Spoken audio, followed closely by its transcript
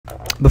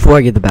Before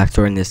I get the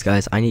backstory on this,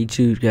 guys, I need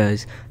you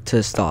guys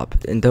to stop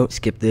and don't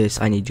skip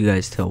this. I need you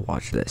guys to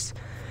watch this.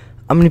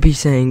 I'm gonna be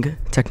saying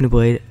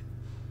TechnoBlade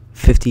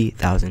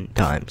 50,000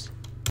 times.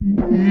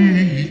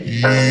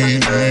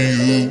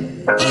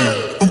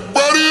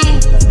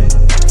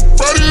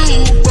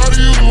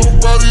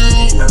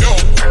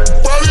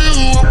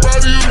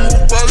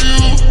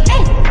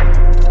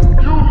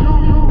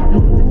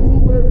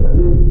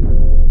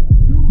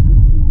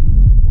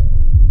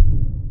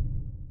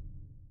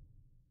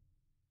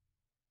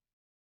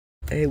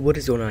 Hey, what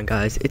is going on,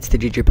 guys? It's the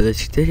DJ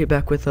Brothers. Today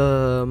back with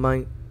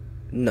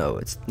no,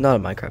 it's not a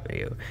Minecraft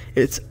video.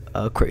 It's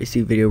a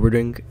crazy video we're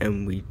doing,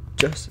 and we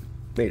just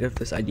made up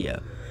this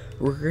idea.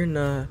 We're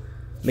gonna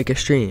make a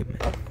stream,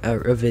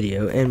 a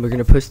video, and we're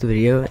gonna post the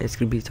video. It's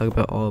gonna be talking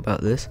about all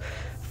about this.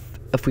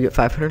 If we get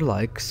 500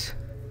 likes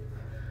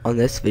on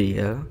this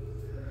video,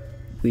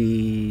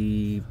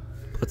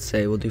 let's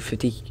say we'll do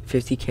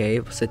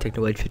 50k. We'll say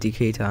TechnoBlade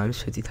 50k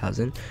times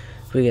 50,000.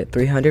 If we get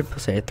 300, we'll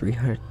say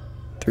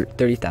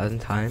 30,000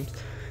 times,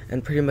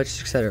 and pretty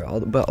much etc.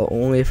 But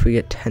only if we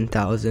get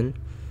 10,000.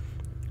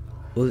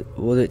 We'll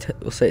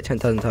say it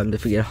 10,000 times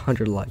if we get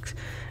 100 likes,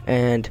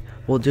 and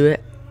we'll do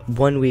it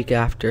 1 week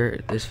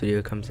after this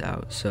video comes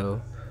out.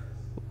 So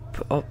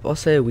I'll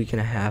say a week and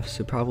a half.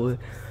 So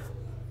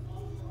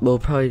we'll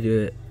probably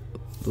do it.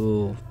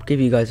 We'll give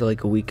you guys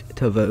like a week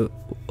to vote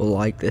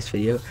like this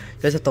video.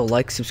 You guys have to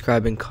like,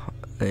 subscribe,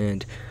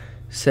 and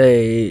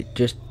say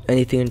just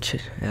anything in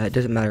chat. It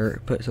doesn't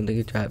matter. Put something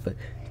in chat, but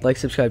like,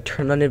 subscribe,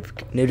 turn on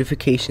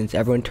notifications.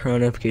 Everyone turn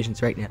on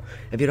notifications right now.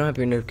 If you don't have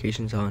your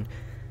notifications on,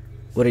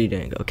 what are you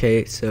doing?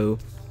 Okay, so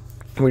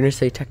we're gonna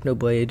say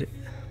TechnoBlade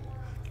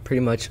pretty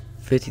much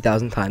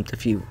 50,000 times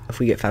if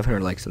we get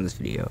 500 likes on this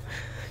video.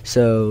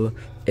 So,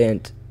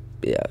 and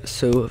yeah,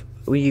 so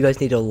you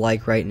guys need to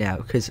like right now,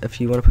 because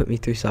if you want to put me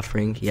through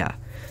suffering, yeah,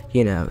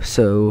 you know.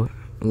 So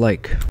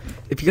like,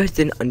 if you guys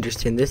didn't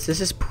understand this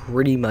is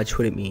pretty much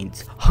what it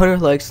means.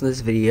 100 likes on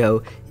this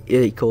video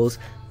equals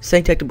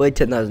saying TechnoBlade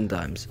 10,000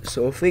 times.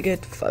 So if we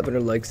get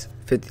 500 likes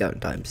 50,000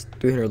 times,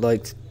 300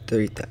 likes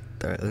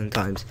 30,000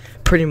 times,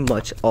 pretty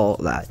much all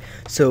that.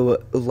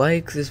 So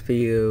like this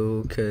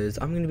video, because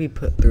I'm gonna be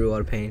put through a lot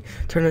of pain.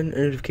 Turn on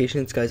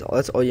notifications, guys.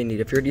 That's all you need.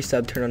 If you're already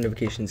subbed, turn on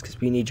notifications, because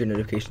we need your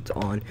notifications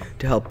on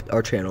to help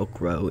our channel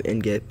grow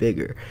and get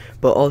bigger.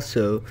 But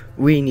also,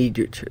 we need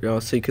your channel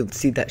so you can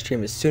see that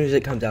stream as soon as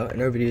it comes out,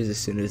 and our videos as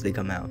soon as they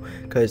come out,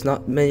 because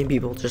not many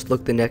people just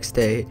look the next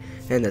day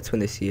and that's when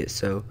they see it.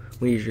 So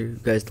we need you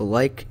guys to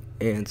like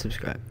and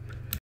subscribe.